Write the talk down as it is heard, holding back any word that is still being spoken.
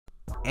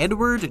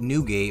Edward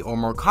Newgate, or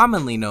more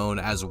commonly known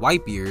as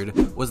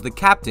Whitebeard, was the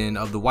captain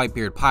of the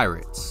Whitebeard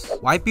pirates.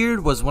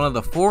 Whitebeard was one of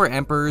the 4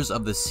 emperors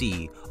of the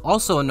sea,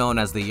 also known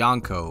as the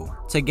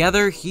Yonko.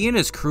 Together, he and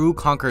his crew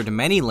conquered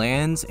many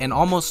lands and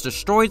almost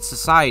destroyed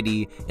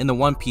society in the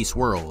One Piece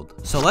world.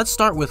 So let's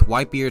start with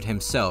Whitebeard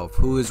himself,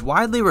 who is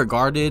widely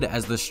regarded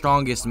as the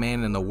strongest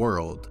man in the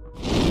world.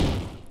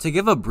 To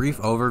give a brief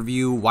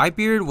overview,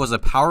 Whitebeard was a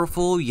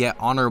powerful yet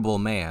honorable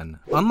man.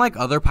 Unlike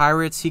other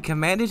pirates, he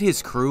commanded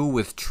his crew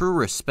with true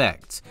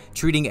respect,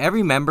 treating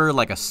every member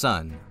like a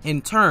son.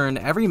 In turn,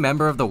 every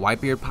member of the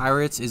Whitebeard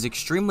pirates is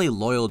extremely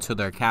loyal to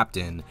their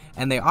captain,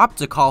 and they opt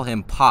to call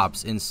him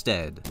Pops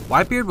instead.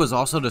 Whitebeard was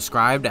also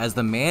described as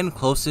the man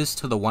closest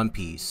to the One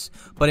Piece,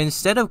 but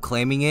instead of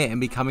claiming it and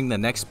becoming the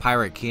next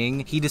pirate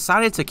king, he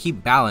decided to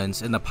keep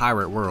balance in the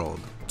pirate world.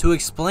 To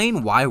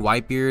explain why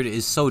Whitebeard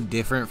is so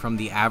different from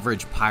the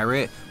average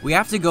pirate, we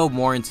have to go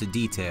more into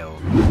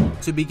detail.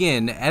 To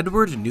begin,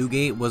 Edward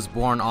Newgate was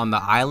born on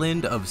the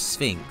island of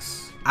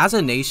Sphinx. As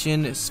a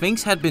nation,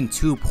 Sphinx had been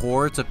too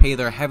poor to pay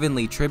their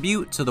heavenly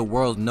tribute to the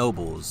world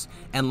nobles,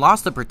 and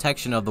lost the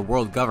protection of the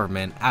world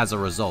government as a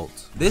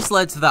result. This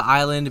led to the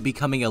island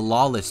becoming a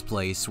lawless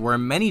place where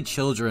many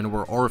children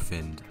were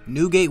orphaned.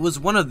 Newgate was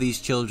one of these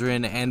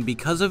children, and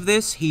because of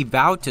this, he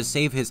vowed to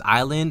save his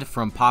island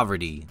from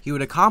poverty. He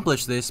would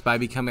accomplish this by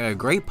becoming a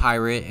great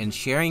pirate and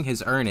sharing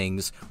his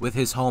earnings with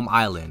his home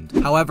island.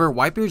 However,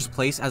 Whitebeard's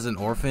place as an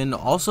orphan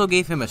also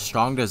gave him a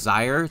strong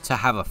desire to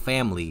have a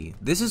family.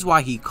 This is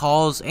why he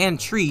calls and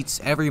treats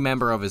every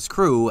member of his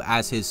crew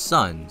as his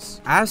sons.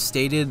 As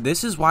stated,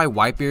 this is why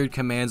Whitebeard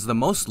commands the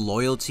most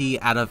loyalty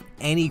out of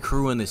any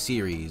crew in the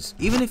series.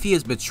 Even if he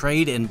is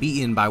betrayed and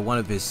beaten by one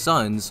of his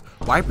sons,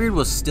 Whitebeard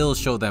will still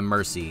show them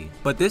mercy.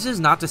 But this is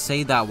not to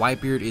say that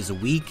Whitebeard is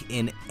weak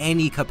in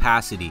any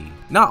capacity.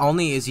 Not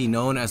only is he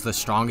known as the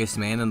strongest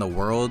man in the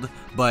world,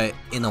 but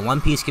in the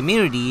One Piece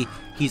community,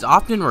 he's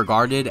often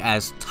regarded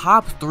as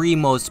top 3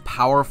 most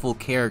powerful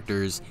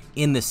characters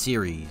in the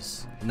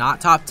series.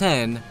 Not top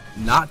 10,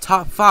 not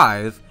top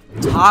 5,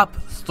 top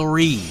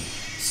 3.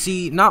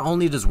 See, not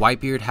only does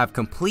Whitebeard have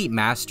complete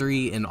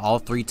mastery in all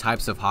 3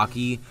 types of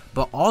haki,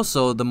 but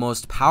also the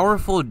most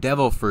powerful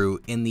devil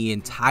fruit in the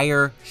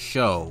entire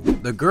show.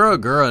 The Gura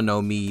Gura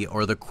no Mi,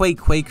 or the Quake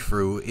Quake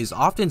fruit, is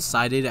often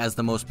cited as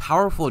the most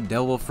powerful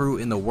devil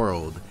fruit in the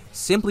world,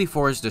 simply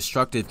for its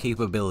destructive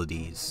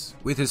capabilities.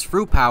 With his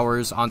fruit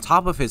powers on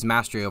top of his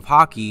mastery of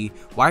haki,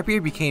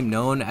 Whitebeard became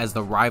known as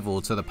the rival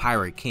to the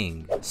Pirate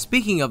King.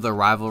 Speaking of the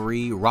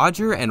rivalry,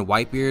 Roger and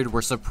Whitebeard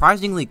were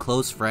surprisingly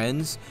close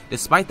friends,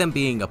 despite them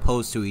being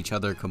opposed to each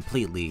other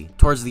completely.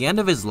 Towards the end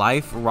of his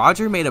life,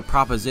 Roger made a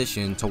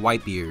proposition to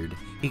Whitebeard.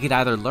 He could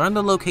either learn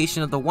the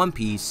location of the One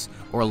Piece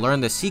or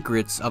learn the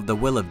secrets of the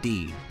Will of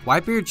D.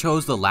 Whitebeard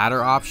chose the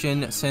latter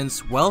option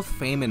since wealth,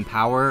 fame, and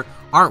power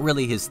aren't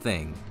really his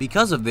thing.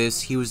 Because of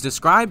this, he was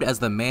described as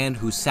the man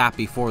who sat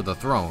before the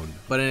throne.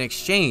 But in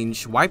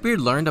exchange, Whitebeard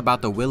learned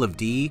about the Will of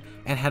D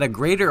and had a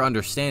greater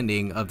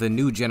understanding of the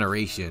new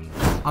generation.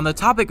 On the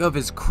topic of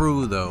his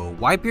crew though,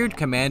 Whitebeard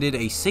commanded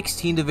a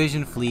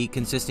 16-division fleet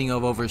consisting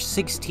of over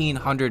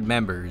 1,600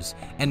 members,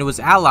 and was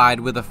allied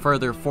with a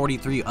further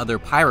 43 other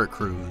pirate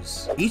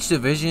crews. Each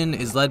division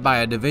is led by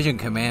a division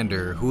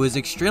commander who is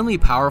extremely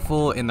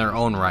powerful in their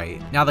own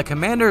right. Now the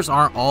commanders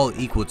aren't all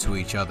equal to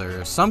each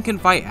other. Some can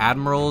fight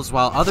admirals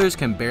while others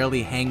can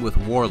barely hang with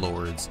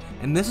warlords,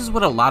 and this is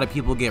what a lot of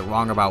people get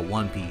wrong about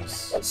One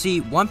Piece.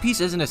 See, One Piece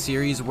isn't a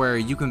series where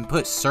you can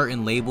put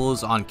certain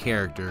labels on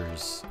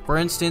characters. For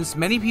instance,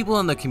 many people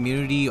in the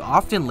community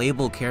often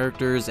label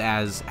characters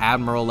as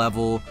Admiral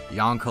level,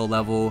 Yonko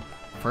level,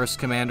 First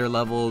Commander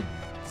level,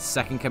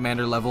 Second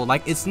Commander level.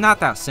 Like, it's not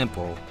that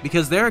simple,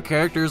 because there are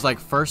characters like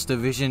First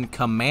Division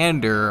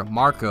Commander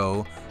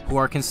Marco who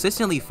are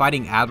consistently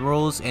fighting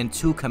admirals and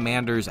 2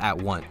 commanders at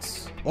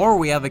once. Or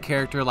we have a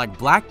character like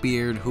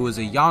Blackbeard who is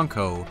a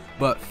Yonko,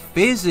 but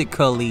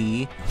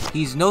physically,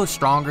 he's no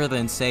stronger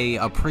than, say,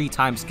 a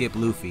pre-time skip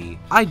Luffy.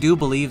 I do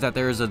believe that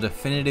there is a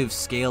definitive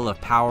scale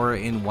of power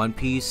in One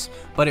Piece,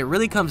 but it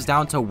really comes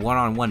down to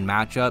one-on-one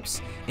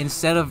matchups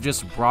instead of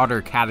just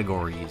broader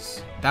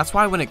categories. That's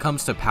why when it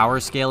comes to power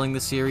scaling the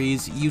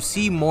series, you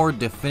see more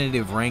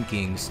definitive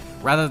rankings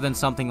rather than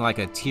something like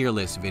a tier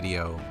list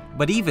video.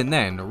 But even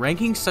then,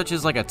 rankings such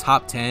as like a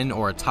top 10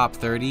 or a top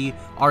 30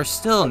 are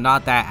still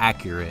not that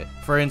accurate.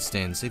 For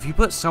instance, if you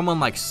put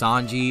someone like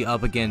Sanji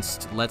up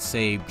against, let's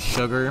say,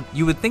 Sugar,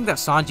 you would think that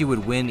Sanji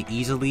would win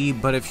easily,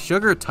 but if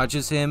Sugar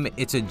touches him,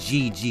 it's a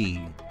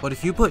GG. But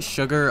if you put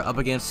Sugar up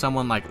against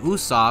someone like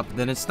Usopp,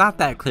 then it's not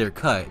that clear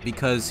cut,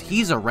 because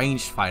he's a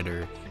ranged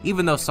fighter,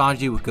 even though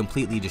Sanji would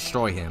completely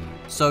destroy him.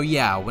 So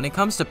yeah, when it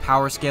comes to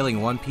power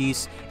scaling One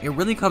Piece, it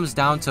really comes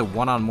down to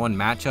one-on-one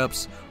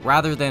matchups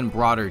rather than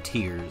broader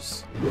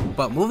tiers.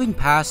 But moving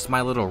past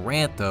my little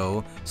rant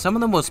though, some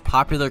of the most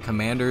popular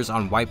commanders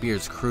on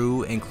Whitebeard's crew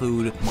crew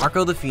include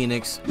Marco the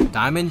Phoenix,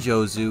 Diamond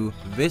Jozu,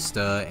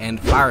 Vista, and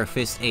Fire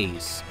Fist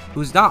Ace,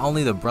 who's not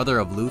only the brother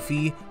of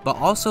Luffy, but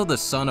also the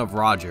son of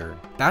Roger.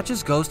 That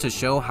just goes to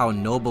show how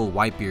noble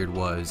Whitebeard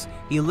was.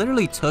 He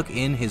literally took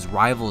in his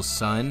rival's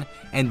son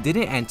and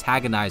didn't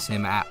antagonize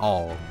him at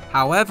all.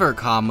 However,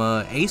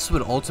 Ace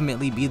would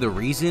ultimately be the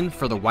reason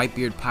for the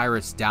Whitebeard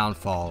pirates'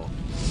 downfall.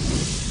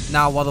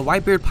 Now, while the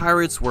Whitebeard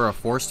pirates were a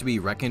force to be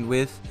reckoned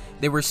with,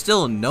 they were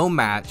still no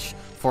match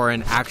for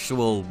an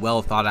actual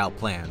well thought out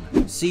plan.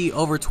 See,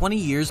 over 20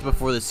 years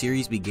before the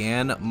series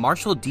began,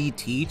 Marshall D.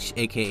 Teach,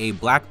 aka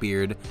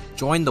Blackbeard,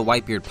 joined the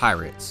Whitebeard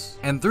pirates.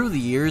 And through the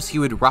years, he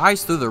would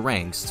rise through the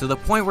ranks to the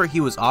point where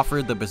he was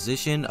offered the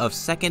position of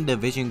 2nd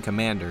Division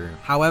Commander.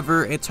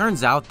 However, it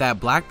turns out that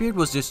Blackbeard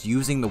was just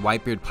using the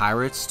Whitebeard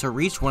pirates to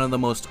reach one of the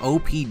most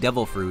OP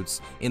devil fruits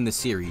in the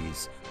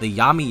series, the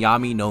Yami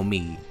Yami no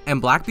Mi.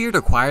 And Blackbeard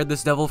acquired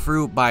this devil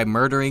fruit by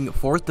murdering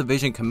 4th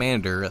Division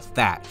Commander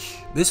Thatch.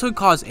 This would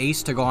cause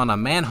Ace to go on a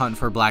manhunt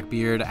for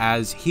Blackbeard,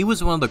 as he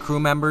was one of the crew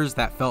members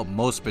that felt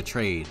most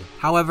betrayed.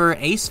 However,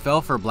 Ace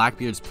fell for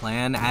Blackbeard's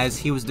plan as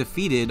he was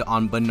defeated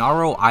on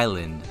Bonaro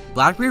Island.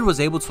 Blackbeard was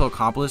able to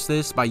accomplish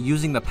this by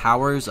using the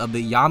powers of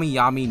the Yami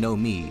Yami no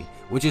Mi,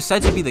 which is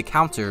said to be the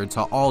counter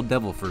to all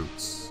devil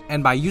fruits.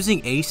 And by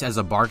using Ace as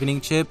a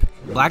bargaining chip,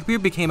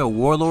 Blackbeard became a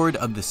warlord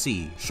of the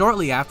sea.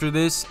 Shortly after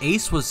this,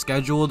 Ace was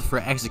scheduled for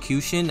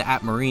execution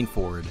at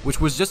Marineford, which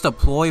was just a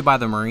ploy by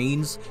the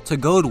Marines to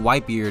goad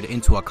Whitebeard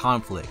into a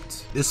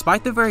conflict.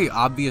 Despite the very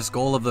obvious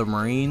goal of the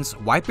Marines,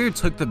 Whitebeard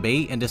took the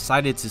bait and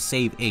decided to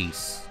save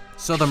Ace.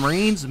 So the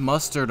Marines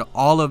mustered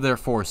all of their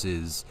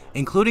forces,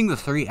 including the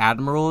 3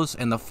 admirals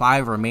and the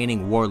 5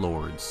 remaining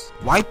warlords.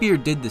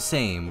 Whitebeard did the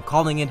same,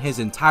 calling in his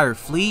entire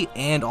fleet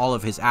and all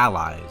of his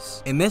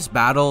allies. In this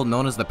battle,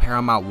 known as the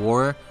Paramount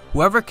War,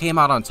 whoever came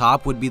out on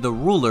top would be the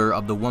ruler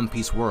of the One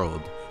Piece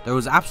world. There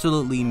was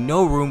absolutely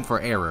no room for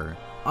error,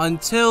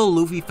 until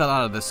Luffy fell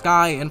out of the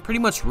sky and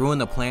pretty much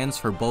ruined the plans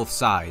for both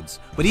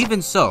sides. But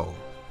even so,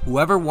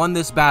 whoever won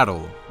this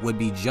battle would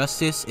be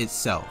justice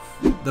itself.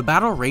 The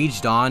battle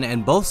raged on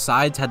and both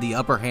sides had the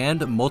upper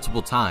hand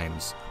multiple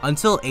times,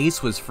 until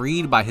Ace was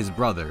freed by his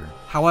brother.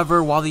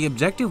 However, while the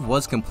objective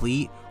was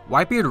complete,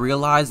 Whitebeard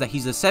realized that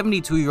he's a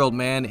 72-year-old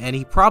man and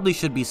he probably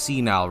should be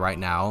senile right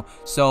now,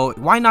 so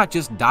why not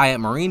just die at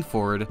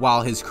Marineford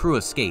while his crew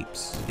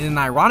escapes? In an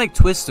ironic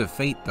twist of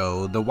fate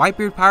though, the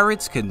Whitebeard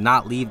pirates could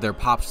not leave their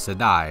pops to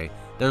die,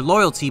 their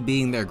loyalty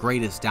being their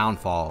greatest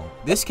downfall.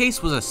 This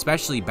case was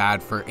especially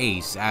bad for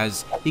Ace,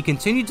 as he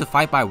continued to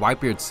fight by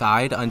Whitebeard's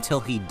side until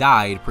he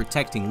died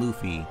protecting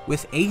Luffy.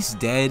 With Ace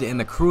dead and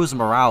the crew's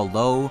morale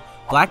low,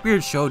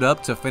 Blackbeard showed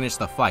up to finish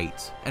the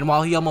fight, and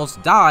while he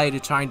almost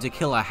died trying to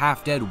kill a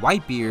half-dead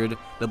Whitebeard,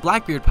 the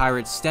Blackbeard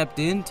pirates stepped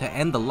in to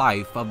end the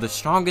life of the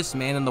strongest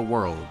man in the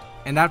world.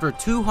 And after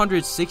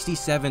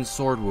 267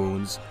 sword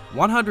wounds,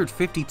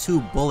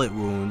 152 bullet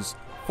wounds,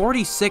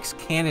 46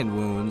 cannon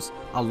wounds,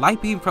 a light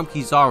beam from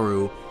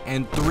Kizaru,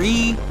 and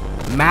 3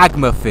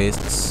 magma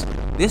fists,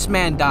 this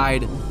man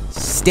died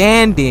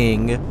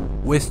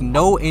standing with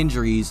no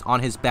injuries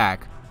on his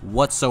back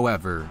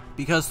whatsoever.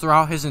 Because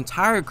throughout his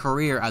entire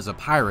career as a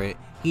pirate,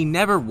 he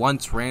never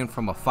once ran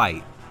from a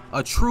fight.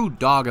 A true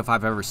dog if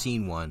I've ever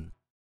seen one.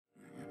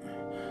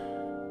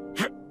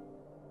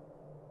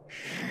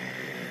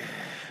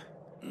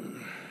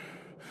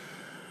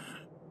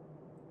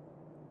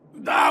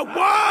 The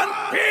One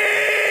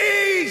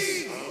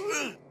Piece!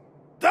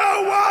 The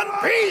One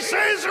Piece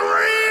is real!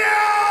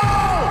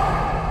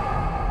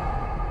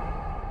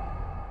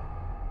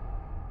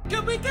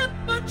 Can we get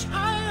much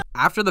higher?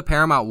 After the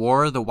Paramount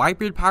War, the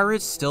Whitebeard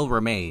pirates still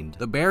remained.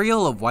 The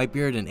burial of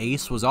Whitebeard and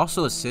Ace was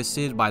also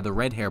assisted by the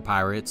Red Hair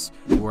pirates,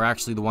 who were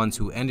actually the ones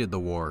who ended the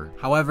war.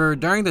 However,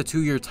 during the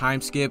 2-year time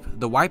skip,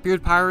 the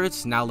Whitebeard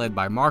pirates, now led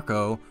by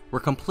Marco,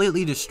 were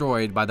completely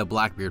destroyed by the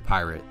Blackbeard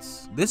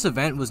pirates. This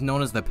event was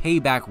known as the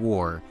Payback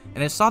War,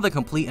 and it saw the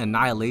complete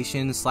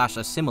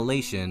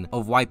annihilation/assimilation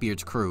of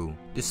Whitebeard's crew.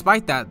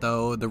 Despite that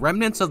though, the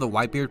remnants of the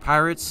Whitebeard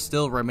pirates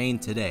still remain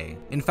today.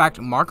 In fact,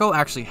 Marco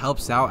actually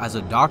helps out as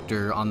a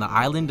doctor on the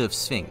island of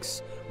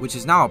Sphinx, which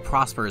is now a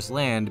prosperous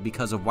land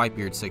because of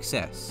Whitebeard's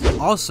success.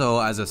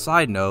 Also, as a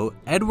side note,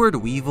 Edward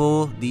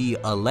Weevil, the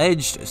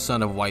alleged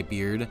son of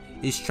Whitebeard,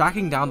 is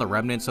tracking down the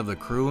remnants of the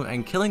crew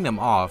and killing them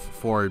off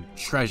for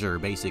treasure,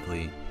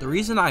 basically. The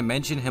reason I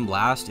mention him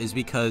last is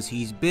because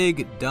he's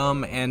big,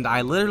 dumb, and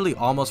I literally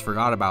almost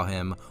forgot about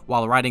him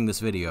while writing this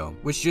video,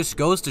 which just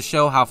goes to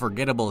show how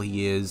forgettable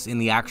he is in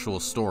the actual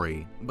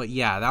story. But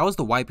yeah, that was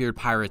the Whitebeard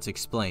pirates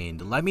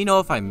explained. Let me know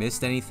if I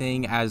missed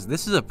anything, as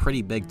this is a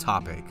pretty big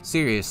topic.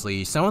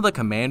 Seriously, some of the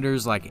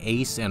commanders like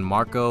Ace and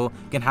Marco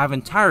can have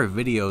entire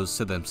videos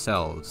to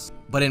themselves.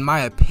 But in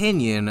my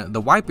opinion,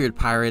 the Whitebeard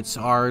pirates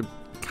are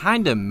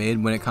kinda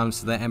mid when it comes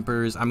to the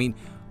emperors. I mean,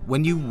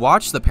 when you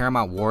watch the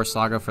Paramount War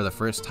saga for the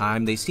first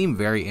time, they seem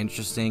very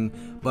interesting,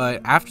 but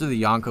after the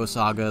Yonko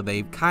saga,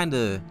 they've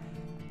kinda,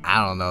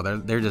 I don't know,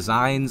 their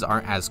designs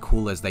aren't as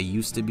cool as they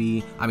used to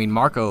be. I mean,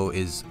 Marco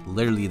is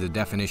literally the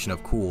definition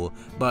of cool,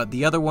 but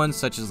the other ones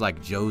such as like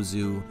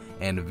Jozu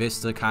and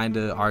Vista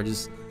kinda are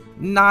just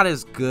not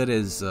as good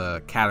as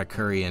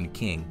Katakuri and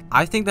King.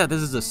 I think that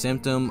this is a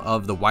symptom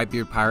of the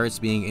Whitebeard pirates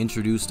being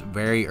introduced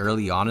very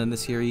early on in the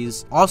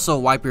series.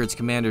 Also, Whitebeard's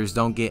commanders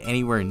don't get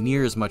anywhere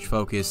near as much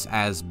focus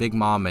as Big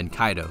Mom and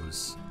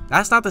Kaido's.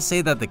 That's not to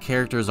say that the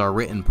characters are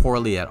written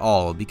poorly at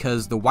all,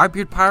 because the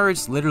Whitebeard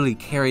pirates literally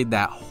carried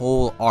that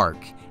whole arc,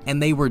 and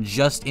they were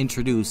just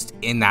introduced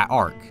in that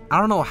arc. I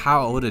don't know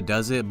how Oda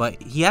does it, but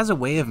he has a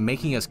way of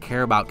making us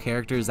care about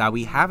characters that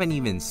we haven't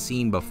even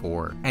seen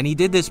before. And he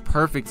did this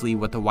perfectly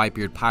with the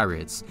Whitebeard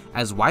pirates,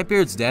 as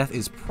Whitebeard's death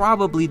is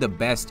probably the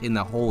best in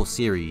the whole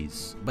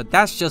series. But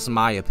that's just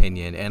my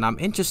opinion, and I'm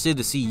interested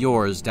to see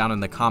yours down in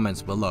the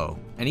comments below.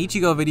 An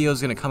Ichigo video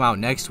is going to come out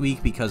next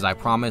week because I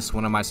promised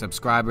one of my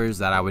subscribers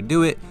that I would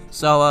do it,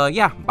 so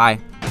yeah, bye.